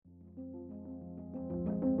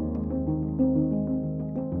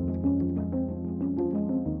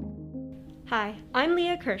Hi, I'm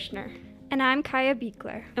Leah Kirshner. And I'm Kaya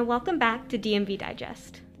Beekler. And welcome back to DMV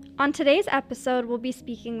Digest. On today's episode, we'll be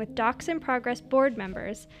speaking with Docs in Progress board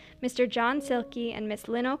members, Mr. John Silkey and Miss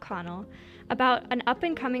Lynn O'Connell, about an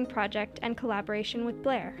up-and-coming project and collaboration with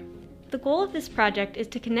Blair. The goal of this project is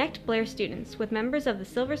to connect Blair students with members of the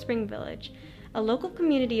Silver Spring Village, a local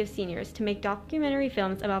community of seniors, to make documentary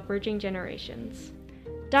films about bridging generations.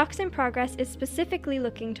 Docs in Progress is specifically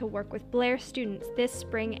looking to work with Blair students this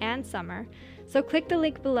spring and summer, so click the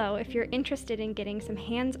link below if you're interested in getting some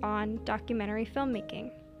hands-on documentary filmmaking.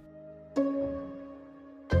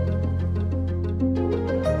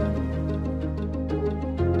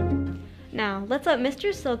 Now, let's let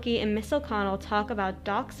Mr. Silkey and Miss O'Connell talk about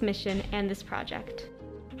Doc's mission and this project.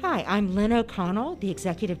 Hi, I'm Lynn O'Connell, the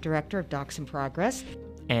Executive Director of Docs in Progress.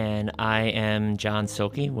 And I am John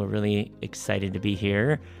Silkey. We're really excited to be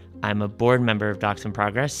here. I'm a board member of Docs in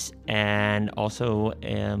Progress and also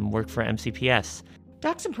work for MCPS.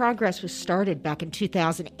 Docs in Progress was started back in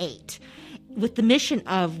 2008 with the mission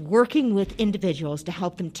of working with individuals to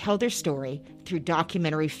help them tell their story through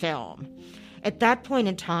documentary film. At that point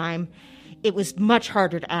in time, it was much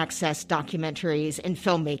harder to access documentaries and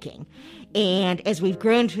filmmaking. And as we've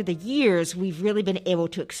grown through the years, we've really been able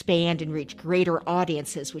to expand and reach greater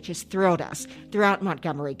audiences, which has thrilled us throughout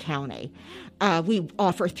Montgomery County. We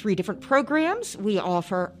offer 3 different programs. We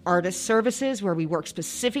offer artist services, where we work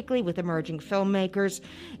specifically with emerging filmmakers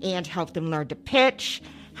and help them learn to pitch,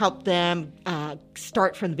 help them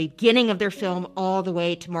start from the beginning of their film all the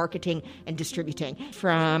way to marketing and distributing,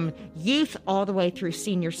 from youth all the way through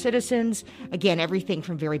senior citizens. Again, everything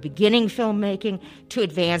from very beginning filmmaking to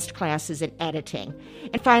advanced classes in editing.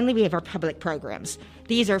 And finally, we have our public programs.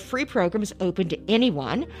 These are free programs open to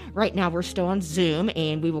anyone. Right now, we're still on Zoom,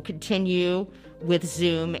 and we will continue with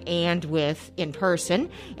Zoom and with in-person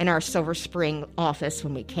in our Silver Spring office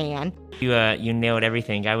when we can. You nailed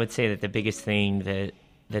everything. I would say that the biggest thing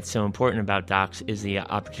that's so important about Docs is the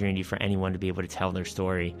opportunity for anyone to be able to tell their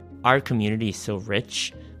story. Our community is so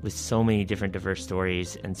rich with so many different diverse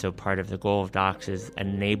stories, and so part of the goal of Docs is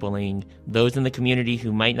enabling those in the community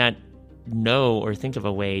who might not know or think of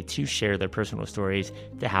a way to share their personal stories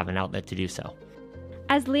to have an outlet to do so.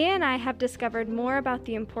 As Leah and I have discovered more about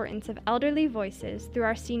the importance of elderly voices through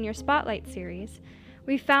our Senior Spotlight series,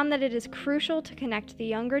 we've found that it is crucial to connect the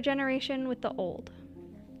younger generation with the old.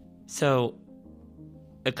 So,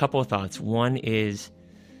 a couple of thoughts. One is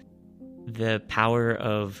the power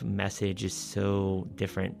of message is so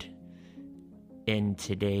different in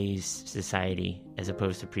today's society as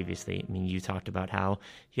opposed to previously. I mean, you talked about how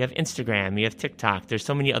you have Instagram, you have TikTok. There's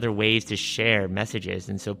so many other ways to share messages.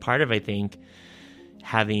 And so part of, I think,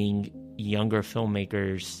 having younger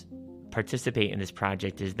filmmakers participate in this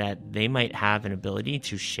project is that they might have an ability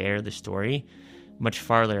to share the story much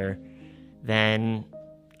farther than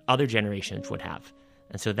other generations would have.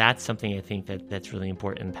 And so that's something I think that's really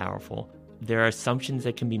important and powerful. There are assumptions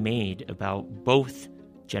that can be made about both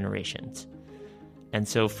generations. And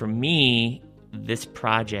so for me, this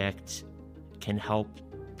project can help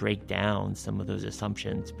break down some of those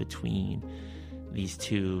assumptions between these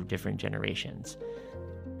 2 different generations.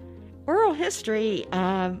 Oral history,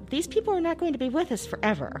 these people are not going to be with us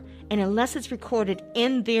forever. And unless it's recorded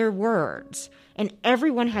in their words, and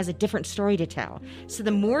everyone has a different story to tell. So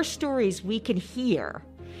the more stories we can hear,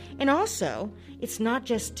 and also, it's not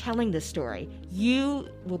just telling the story. You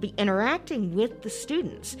will be interacting with the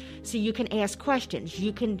students, so you can ask questions.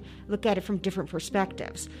 You can look at it from different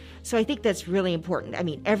perspectives. So I think that's really important. I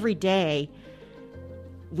mean, every day,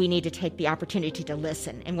 we need to take the opportunity to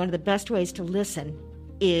listen. And one of the best ways to listen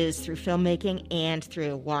is through filmmaking and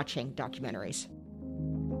through watching documentaries.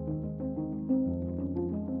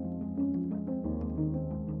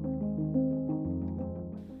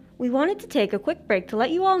 We wanted to take a quick break to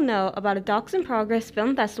let you all know about a Docs in Progress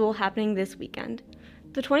Film Festival happening this weekend.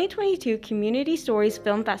 The 2022 Community Stories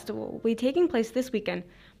Film Festival will be taking place this weekend,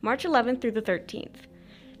 March 11th through the 13th.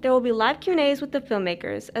 There will be live Q&As with the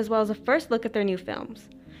filmmakers, as well as a first look at their new films.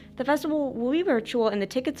 The festival will be virtual and the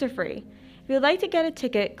tickets are free. If you would like to get a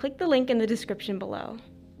ticket, click the link in the description below.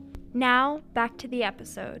 Now, back to the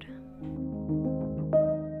episode.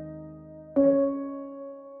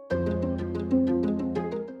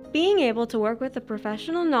 Being able to work with a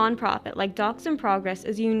professional nonprofit like Docs in Progress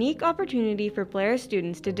is a unique opportunity for Blair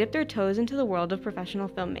students to dip their toes into the world of professional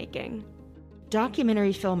filmmaking.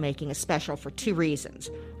 Documentary filmmaking is special for 2 reasons.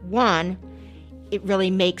 One, it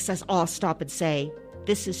really makes us all stop and say,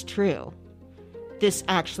 this is true. This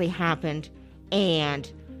actually happened,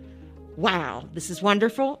 and wow, this is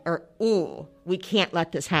wonderful, or ooh, we can't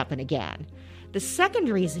let this happen again. The second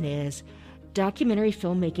reason is documentary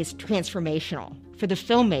filmmaking is transformational for the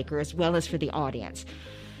filmmaker as well as for the audience.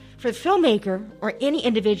 For the filmmaker or any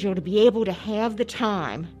individual to be able to have the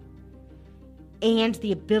time and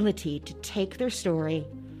the ability to take their story,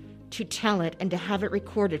 to tell it, and to have it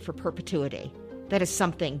recorded for perpetuity. That is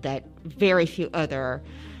something that very few other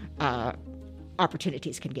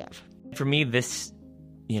opportunities can give. For me, this,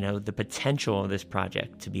 the potential of this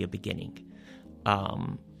project to be a beginning.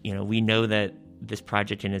 We know that this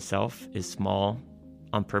project in itself is small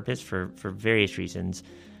on purpose for various reasons.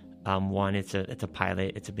 One, it's a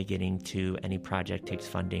pilot, it's a beginning. Two, any project takes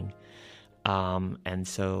funding. And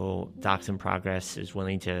so Docs in Progress is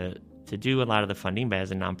willing to do a lot of the funding, but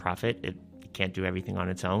as a nonprofit, it can't do everything on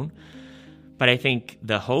its own. But I think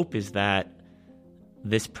the hope is that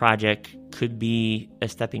this project could be a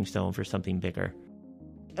stepping stone for something bigger.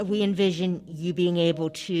 We envision you being able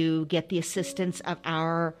to get the assistance of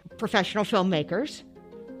our professional filmmakers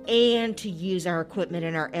and to use our equipment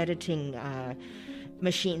and our editing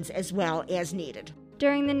machines as well as needed.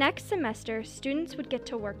 During the next semester, students would get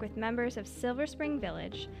to work with members of Silver Spring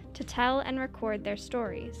Village to tell and record their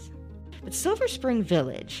stories. But Silver Spring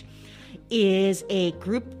Village is a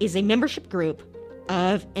membership group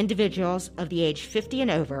of individuals of the age 50 and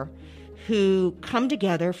over who come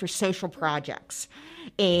together for social projects.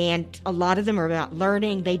 And a lot of them are about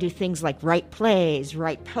learning. They do things like write plays,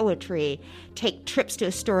 write poetry, take trips to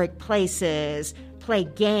historic places, play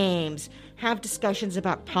games, have discussions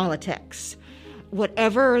about politics.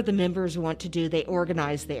 Whatever the members want to do, they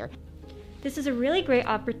organize there. This is a really great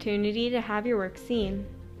opportunity to have your work seen.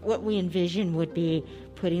 What we envision would be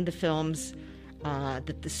putting the films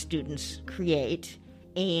that the students create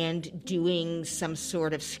and doing some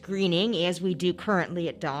sort of screening, as we do currently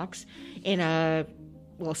at Docs,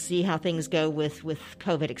 we'll see how things go with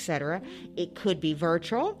COVID, etc. It could be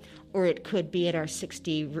virtual, or it could be at our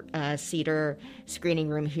 60-seater screening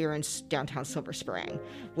room here in downtown Silver Spring,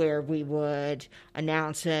 where we would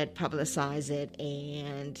announce it, publicize it,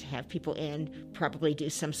 and have people in, probably do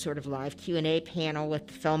some sort of live Q&A panel with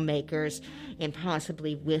the filmmakers and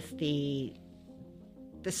possibly with the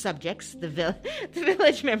subjects, the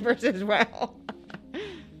village members as well.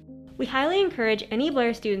 We highly encourage any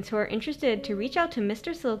Blair students who are interested to reach out to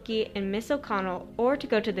Mr. Silky and Miss O'Connell, or to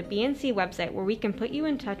go to the BNC website where we can put you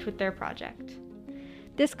in touch with their project.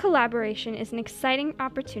 This collaboration is an exciting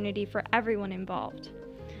opportunity for everyone involved.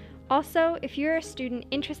 Also, if you're a student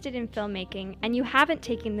interested in filmmaking and you haven't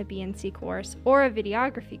taken the BNC course or a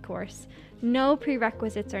videography course, no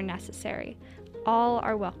prerequisites are necessary. All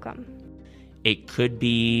are welcome. It could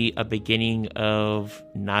be a beginning of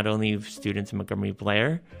not only students in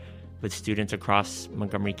Montgomery-Blair, but students across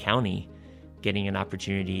Montgomery County getting an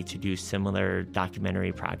opportunity to do similar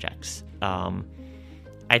documentary projects.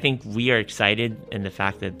 I think we are excited in the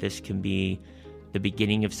fact that this can be the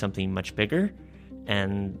beginning of something much bigger,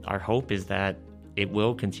 and our hope is that it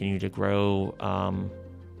will continue to grow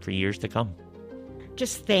for years to come.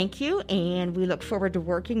 Just thank you, and we look forward to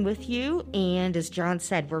working with you. And as John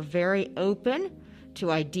said, we're very open to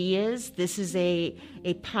ideas. This is a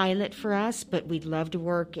pilot for us, but we'd love to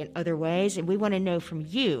work in other ways, and we want to know from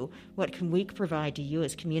you, what can we provide to you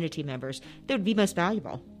as community members that would be most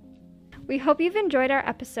valuable. We hope you've enjoyed our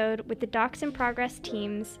episode with the Docs in Progress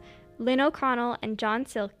teams, Lynn O'Connell and John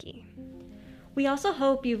Silky. We also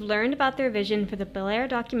hope you've learned about their vision for the Blair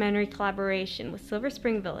documentary collaboration with Silver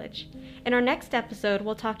Spring Village. In our next episode,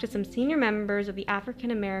 we'll talk to some senior members of the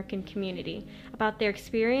African American community about their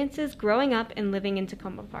experiences growing up and living in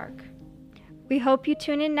Tacoma Park. We hope you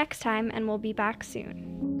tune in next time, and we'll be back soon.